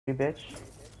You bitch.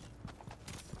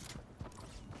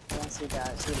 Yes, he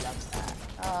does. He loves that.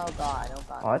 Oh god, oh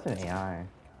god. Oh, that's an AI.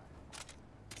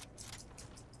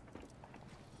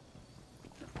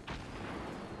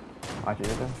 Watch it,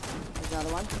 Ethan. There's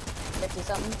another one. 50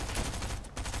 something.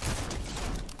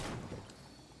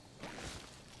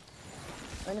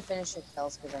 I'm gonna finish your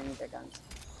kills because I need their guns.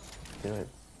 Do it.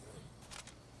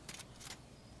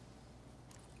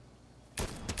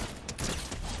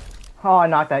 Oh, I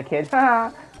knocked that kid.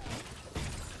 Knock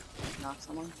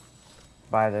someone.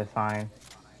 By the sign.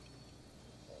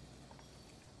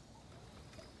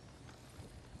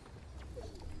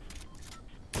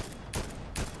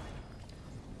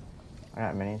 I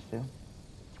got minis too.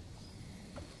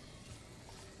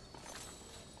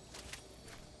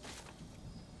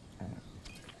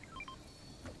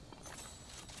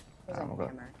 There's I'm a gonna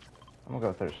hammer.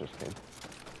 go thirst this kid.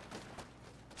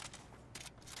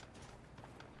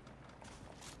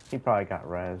 He probably got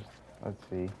rezzed. Let's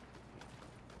see.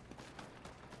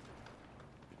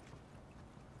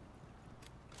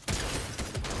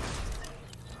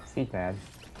 He's mad.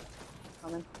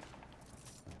 Coming.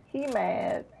 He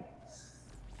mad.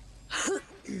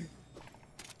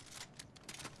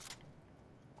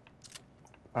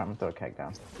 Alright, I'm gonna throw a keg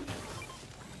down.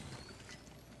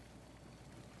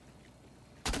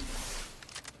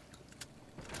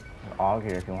 All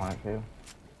here if you want to.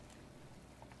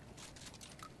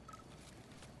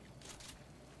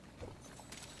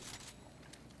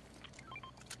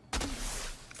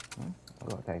 I'll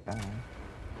go take that.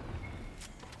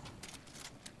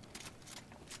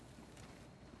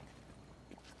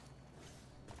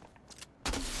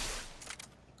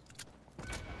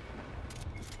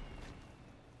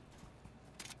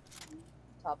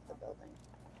 Top of the building.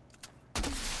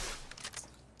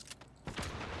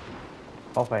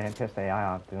 Hopefully I didn't piss the AI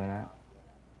off doing that.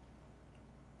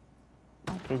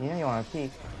 Okay, you know you want to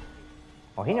peek.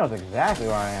 Oh, he knows exactly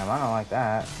where I am. I don't like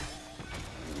that.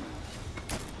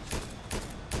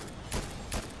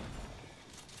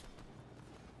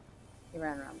 He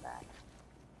ran around back.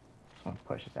 Just gonna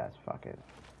push his ass. Fuck it.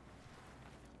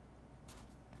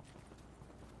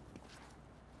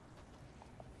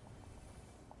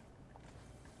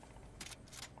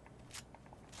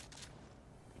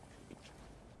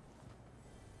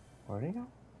 Where'd he go?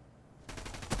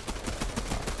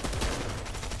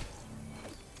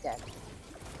 Dead.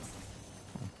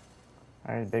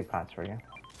 Alright, big pots for you.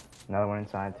 Another one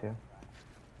inside too.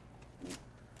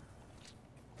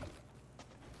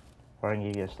 Or I can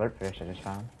give you a slurp fish I just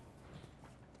found.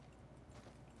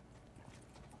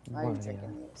 I didn't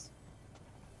drinking these.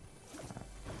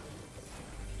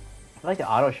 I like the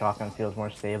auto shotgun feels more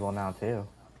stable now too.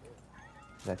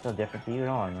 Does that feel different to you at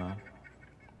all or no?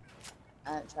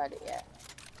 I haven't tried it yet.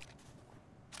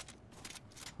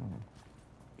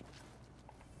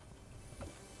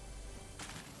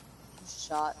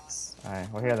 Shots.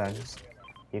 Alright, well here then.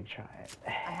 You try it.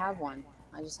 I have one.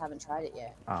 I just haven't tried it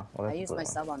yet. Oh, well I that's used my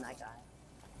sub on that guy.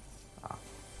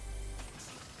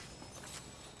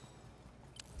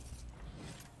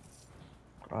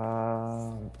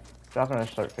 Dropping a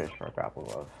slurp fish for a grapple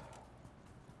glove.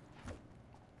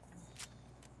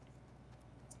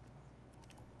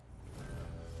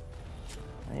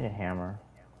 I need a hammer.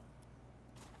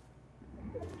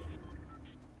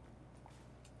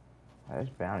 Oh, this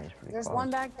bounty's pretty There's close. one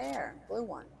back there. Blue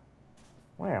one.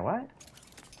 Where? What?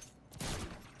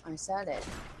 I said it.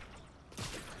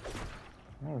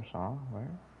 Never saw. Where?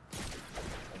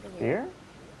 Over Here?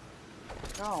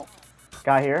 No.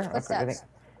 Got here. Footsteps.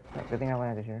 Good thing I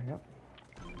landed here. Yep.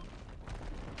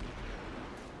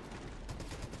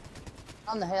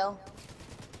 On the hill.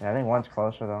 Yeah, I think one's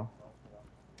closer though.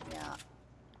 Yeah.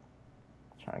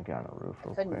 Trying to get on the roof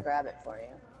real Couldn't quick. grab it for you.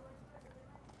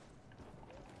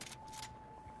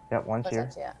 Yep, one's here.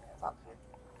 Footsteps, yeah. Fuck.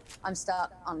 I'm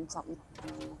stuck on something.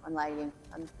 I'm lagging.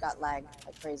 I've got lag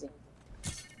like crazy.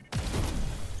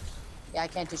 Yeah, I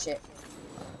can't do shit.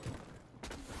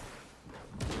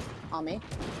 On me.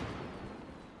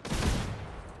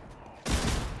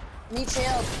 Need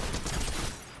shield.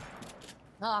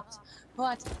 Knocked.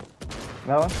 What?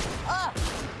 No one? Ah!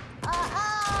 Ah!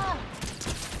 Ah!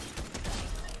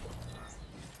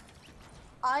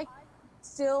 I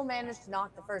still managed to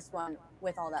knock the first one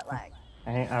with all that lag.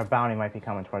 I think our bounty might be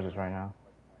coming towards us right now.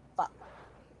 Fuck.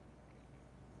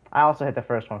 I also hit the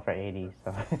first one for 80,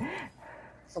 so.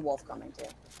 It's the wolf coming too.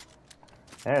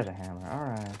 There's a hammer.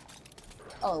 Alright.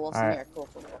 Oh, the wolf's All in right. here. Cool,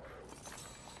 cool, cool.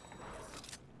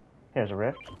 Here's a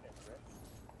rift.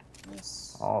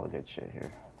 Yes. All the good shit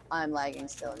here. I'm lagging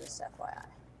still, just FYI.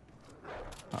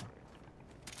 Huh.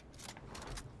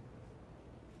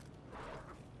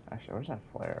 Actually, where's that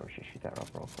flare? We should shoot that up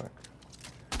real quick.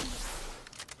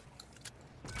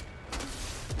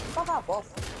 Fuck off,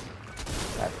 Wolf.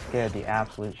 That scared the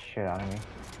absolute shit out of me.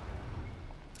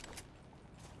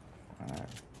 Alright.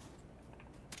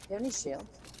 Do you have any shields?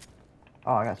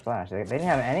 Oh, I got splash. They didn't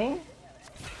have any?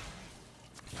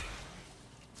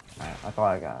 Alright, I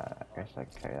thought I guess I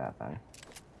could carry that then.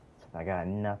 I got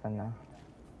nothing now.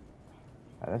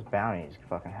 This bounty is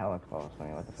fucking hella close. I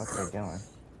mean, what the fuck are they doing?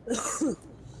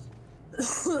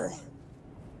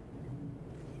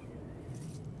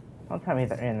 Don't tell me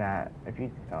they're in that. If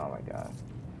you, oh my god.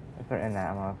 If they're in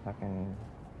that, I'm gonna fucking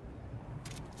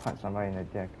punch somebody in the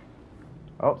dick.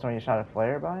 Oh, somebody just shot a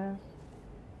flare by us?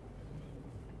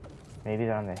 Maybe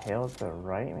they're on the hill to the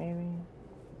right, maybe?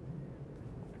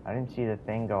 I didn't see the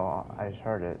thing go off. I just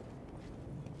heard it.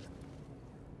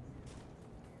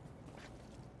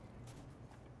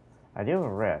 I do have a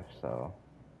rift, so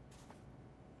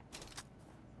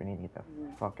we need to get the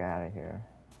fuck out of here.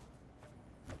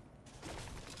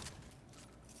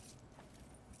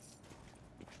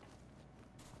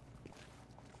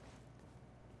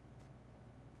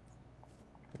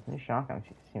 This new shotgun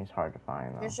seems hard to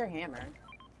find, though. Here's your hammer.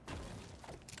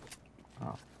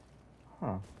 Oh.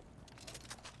 Huh.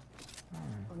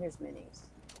 Oh, here's minis.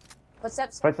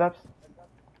 Footsteps? Footsteps?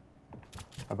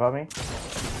 Above me?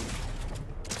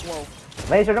 Whoa.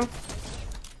 Lasered him!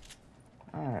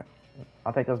 Alright.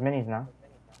 I'll take those minis now.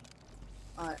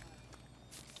 Alright.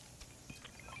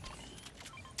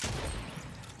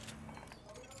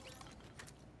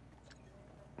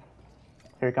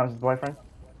 Here comes his boyfriend.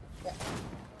 Yeah.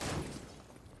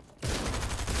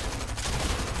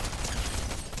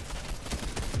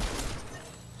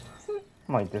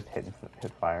 I'm like just hit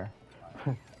fire.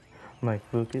 I'm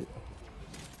like, book it.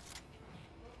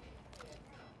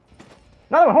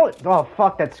 Another one! Holy, oh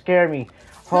fuck, that scared me.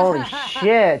 Holy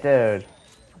shit, dude.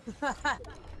 Alright,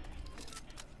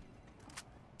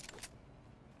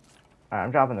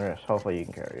 I'm dropping the wrist. Hopefully you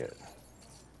can carry it.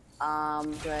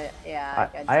 But yeah,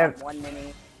 I have one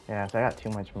mini. Yeah, so I got too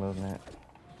much movement.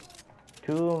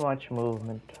 Too much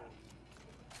movement.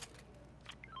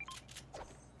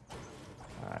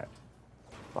 Alright.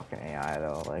 Fucking AI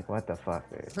though, like what the fuck,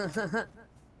 dude?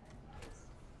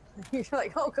 You're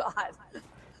like, oh god.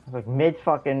 Like mid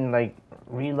fucking like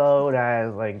reload, I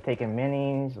was like taking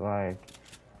minis, like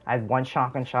I had one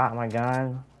shotgun shot on my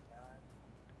gun.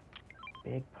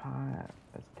 Big pot.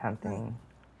 That's tempting.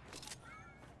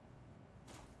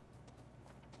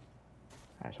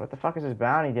 Alright, so what the fuck is this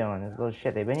bounty doing? This little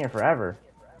shit, they've been here forever.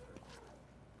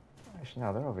 Actually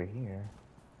no, they're over here.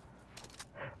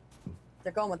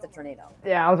 They're going with the tornado.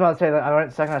 Yeah, I was about to say that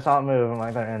the second I saw it move, I'm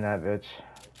like, they're in that bitch.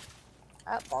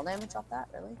 Fall damage off that,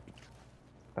 really?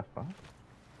 The fuck?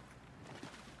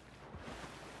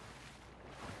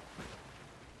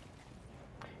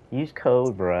 Use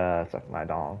code, bruh. Suck my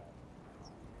dong.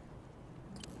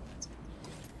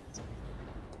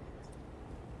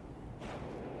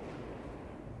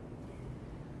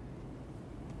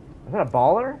 Is that a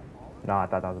baller? No, I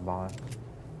thought that was a baller.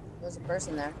 There's a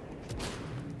person there.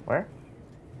 Where?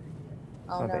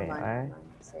 Oh, Okay, never mind. I- Never mind.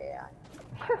 Say yeah.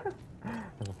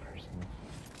 There's a person.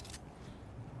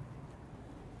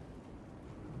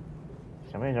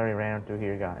 Somebody's already ran through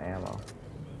here, got ammo.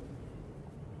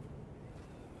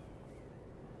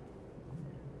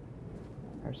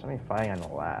 There's somebody fighting on the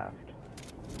left.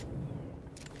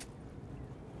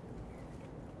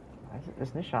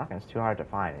 This new shotgun's too hard to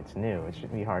find. It's new. It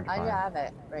shouldn't be hard to I find. have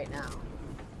it right now.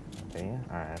 Do you?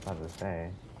 Alright, I was about to say.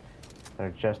 They're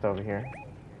just over here.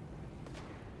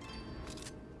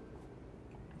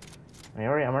 I mean,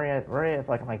 we're already at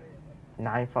like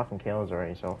 9 fucking kills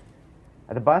already, so.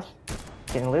 At the bus?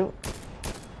 Getting loot?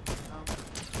 Oh.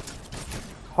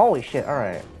 Holy shit,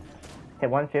 alright. Hit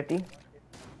 150.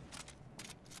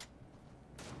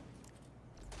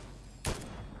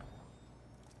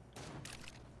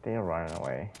 They're running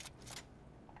away.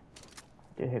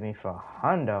 Did hit me for a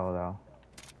hundo though.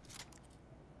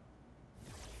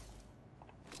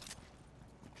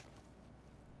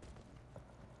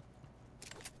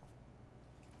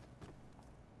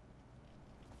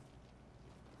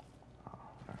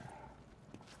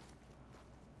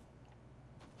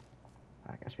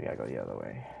 I guess we gotta go the other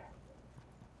way.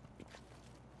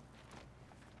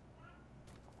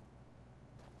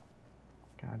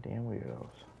 Goddamn weirdos.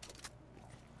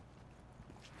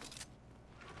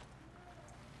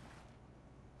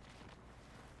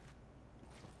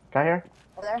 Guy here?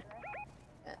 Over there?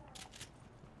 Yeah.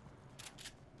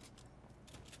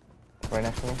 Right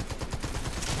next to me.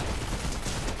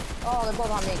 Oh, they're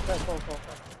both on me. Cool.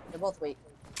 They're both weak.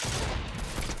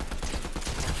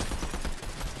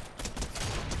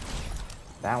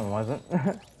 That one wasn't.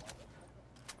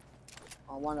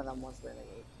 Well, one of them was really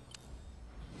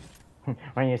weak.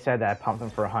 When you said that, I pumped him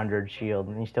for 100 shield,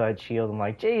 and he still had shield. I'm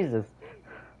like, Jesus.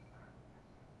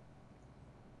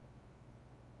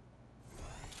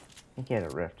 I think he had a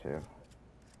rift too.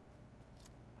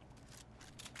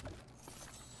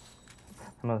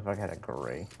 That motherfucker had a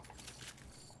gray.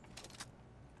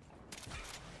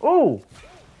 Oh!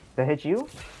 That hit you?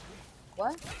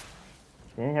 What?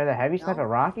 Didn't hear the heavy No. sniper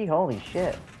Rocky? Holy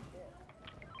shit.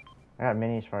 I got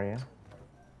minis for you.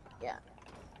 Yeah.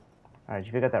 Alright, did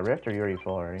you pick up that rift or you already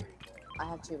full already? I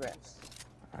have 2 rifts.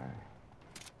 Alright.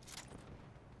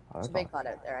 Oh, There's a big pot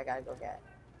out there I gotta go get.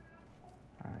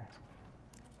 Alright.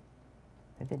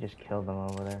 I think they just killed them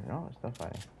over there. No, it's still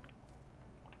fighting.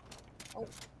 Oh.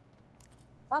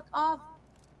 Fuck off!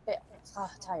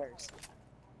 Tires.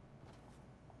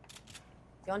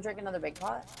 You wanna drink another big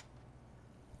pot?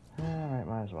 Alright,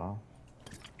 might as well.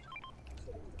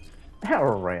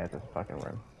 We're right at this fucking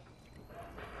room.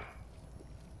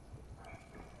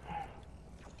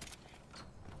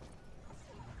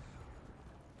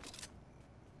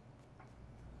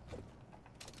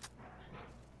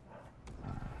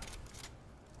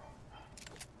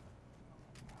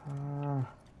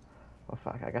 Well,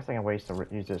 fuck. I guess I can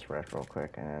use this rift real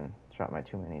quick and then drop my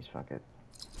 2 minis. Fuck it.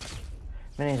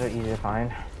 Minis are easy to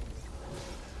find.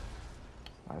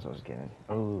 Might as well just get in.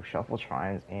 Oh, shuffle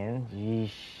shrines in.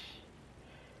 Yeesh.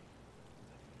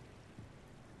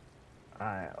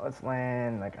 Alright, let's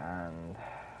land like on.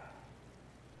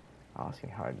 Honestly,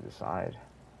 hard to decide.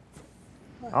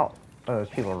 Oh, there's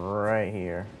people right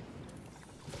here.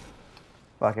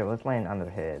 Fuck it, let's land on their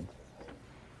heads.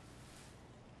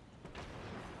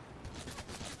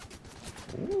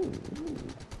 Ooh.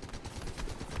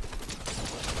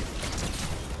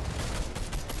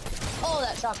 Oh,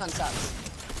 that shotgun sucks.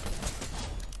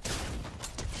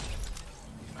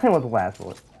 It was the last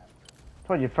bullet.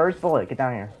 Told you, first bullet, get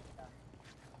down here.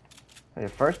 Your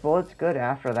first bullet's good,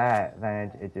 after that,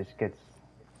 then it just gets...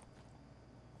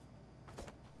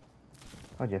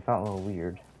 Told you, it felt a little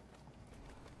weird.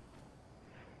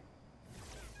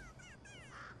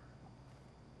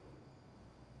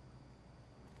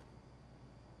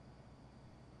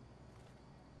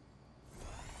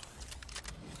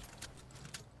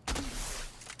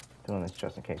 Doing this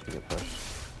just in case we get pushed.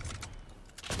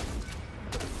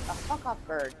 A fuck off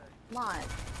bird. Come on.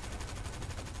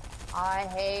 I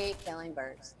hate killing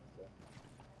birds.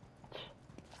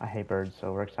 I hate birds, so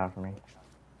it works out for me.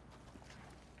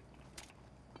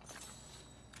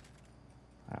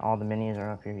 All the minis are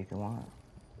up here you can want.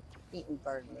 Eating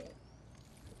bird meat.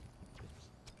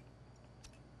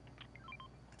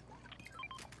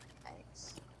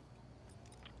 Thanks.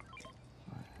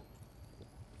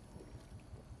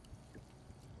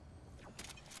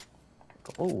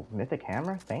 Oh, mythic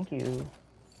hammer? Thank you.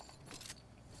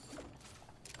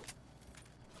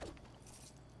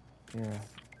 Yeah.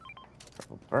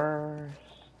 Purple burst.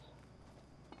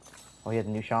 Oh, he had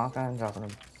the new shotgun, dropping a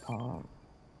pump.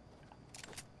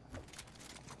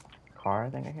 Car, I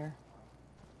think I hear.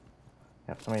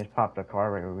 Yep, somebody just popped a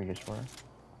car right where we just were.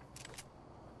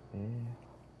 Yeah.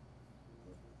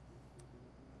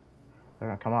 They're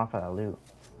gonna come off of that loot.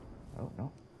 Oh,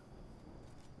 no.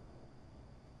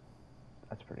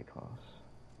 That's pretty close.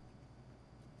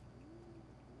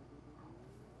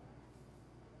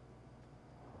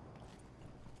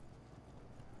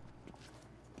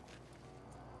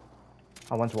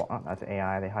 Oh, that's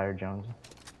AI. They hired Jones.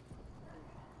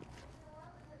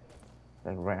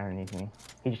 Like right underneath me.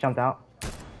 He just jumped out.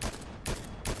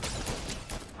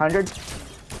 100.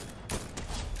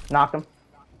 Knocked him.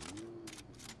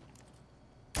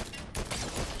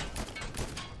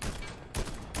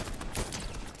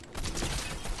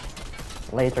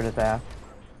 Lasered his ass.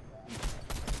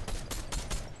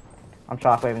 I'm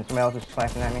shockwaving. Somebody else is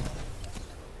sniping at me.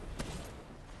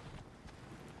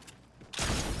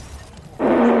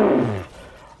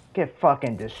 Get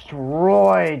fucking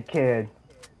destroyed, kid.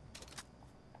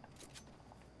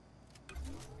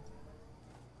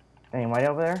 Any white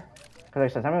over there? Because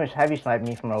like I said, somebody was heavy sniping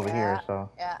me from over here, so.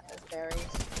 Yeah, there's berries.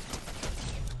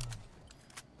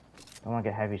 I don't want to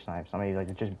get heavy sniped. Somebody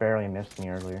like just barely missed me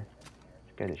earlier.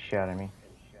 Scared the shit out of me.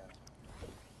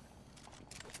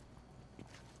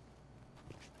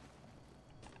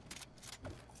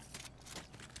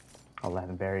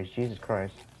 $11 berries. Jesus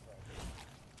Christ.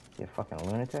 You fucking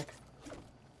lunatic.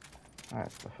 Alright,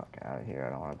 get the fuck out of here.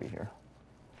 I don't want to be here.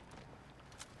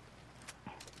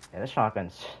 Yeah, this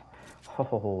shotgun's...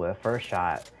 Oh, the first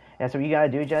shot. Yeah, so what you gotta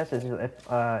do, Jess,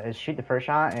 is shoot the first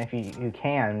shot, and if you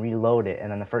can, reload it, and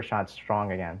then the first shot's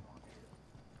strong again.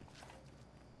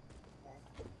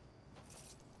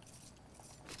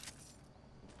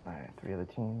 3 other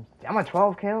teams. I'm at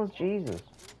 12 kills? Jesus.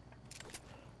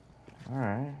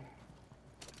 Alright.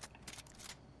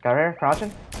 Got her,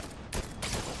 crouching.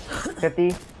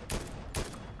 50.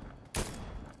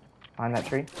 Behind that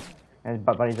tree. And his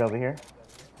butt buddy's over here.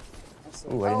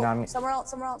 Ooh, I did not mean. Somewhere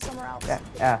else.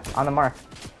 Yeah, on the mark.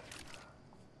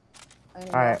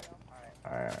 Alright.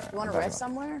 You want to rest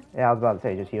somewhere? Yeah, I was about to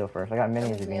say, just heal first. I got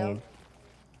minis if you need.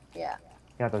 Yeah.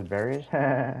 You got those berries?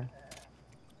 Yeah.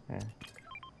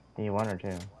 Need 1 or 2?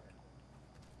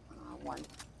 1.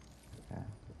 Yeah.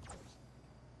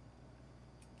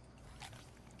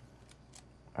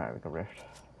 Alright, we can rift.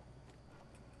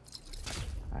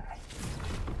 Alright.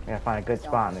 We gotta find a good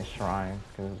spot in this shrine,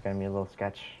 because it's gonna be a little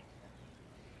sketch.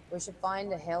 We should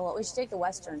find a hill. We should take the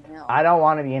western hill. I don't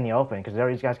want to be in the open, because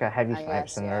these guys got heavy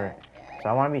snipes, and yeah. So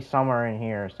I want to be somewhere in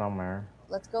here, somewhere.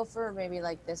 Let's go for maybe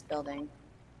like this building.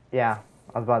 Yeah,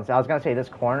 I was gonna say this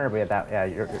corner, but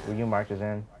you marked is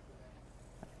in.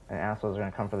 And assholes are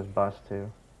gonna come for this bus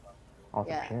too.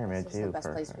 Also pyramid this is too. the best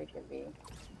Perfect. place we could be.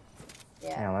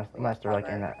 Yeah, unless they're like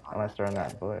unless they're in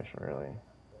that bush, really.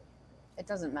 It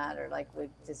doesn't matter. Like we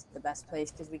just the best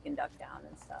place because we can duck down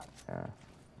and stuff. Yeah.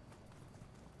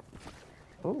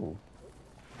 Ooh.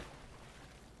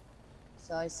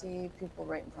 So I see people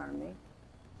right in front of me.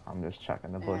 I'm just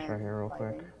checking the bush right here real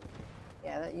quick.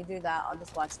 Yeah, you do that. I'll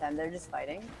just watch them. They're just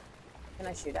fighting. Can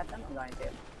I shoot at them? I'm going to.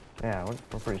 Yeah,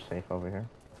 we're pretty safe over here.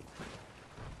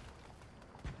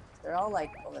 They're all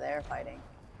like over there fighting.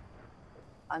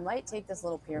 I might take this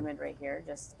little pyramid right here.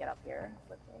 Just get up here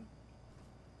quickly.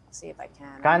 I'll see if I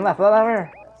can. Guy on left,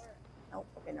 over. Nope.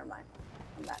 Okay, never mind.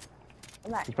 Come back.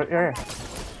 Come back. He's put here.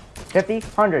 50,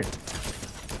 100.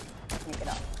 Can't get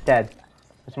up. Dead.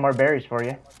 There's some more berries for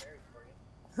you.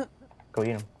 Go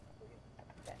eat them.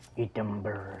 Okay. Eat them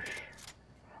berries.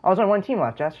 Oh, there's only 1 team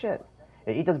left, Jess. Shit.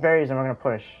 Yeah, eat those berries and we're gonna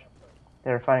push.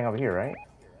 They're fighting over here, right?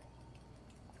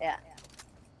 Yeah.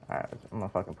 Alright, I'm gonna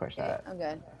fucking push that. I'm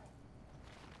good.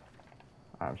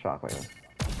 I'm shockwave.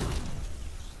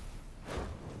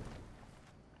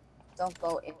 Don't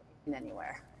go in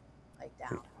anywhere. Like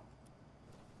down.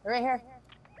 They're right here.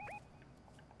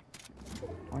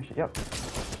 Oh shit, yep.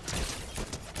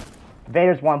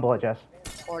 Vader's 1 bullet, Jess.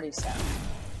 47.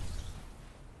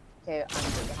 Okay,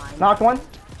 I'm behind. Knocked 1.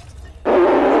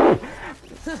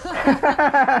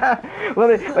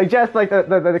 Literally, like just like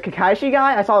the Kakashi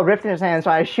guy, I saw a rift in his hand,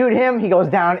 so I shoot him, he goes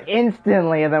down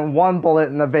instantly, and then 1 bullet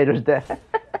and the Vader's dead.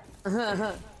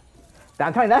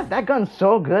 I'm telling you, that gun's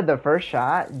so good, the first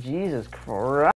shot. Jesus Christ.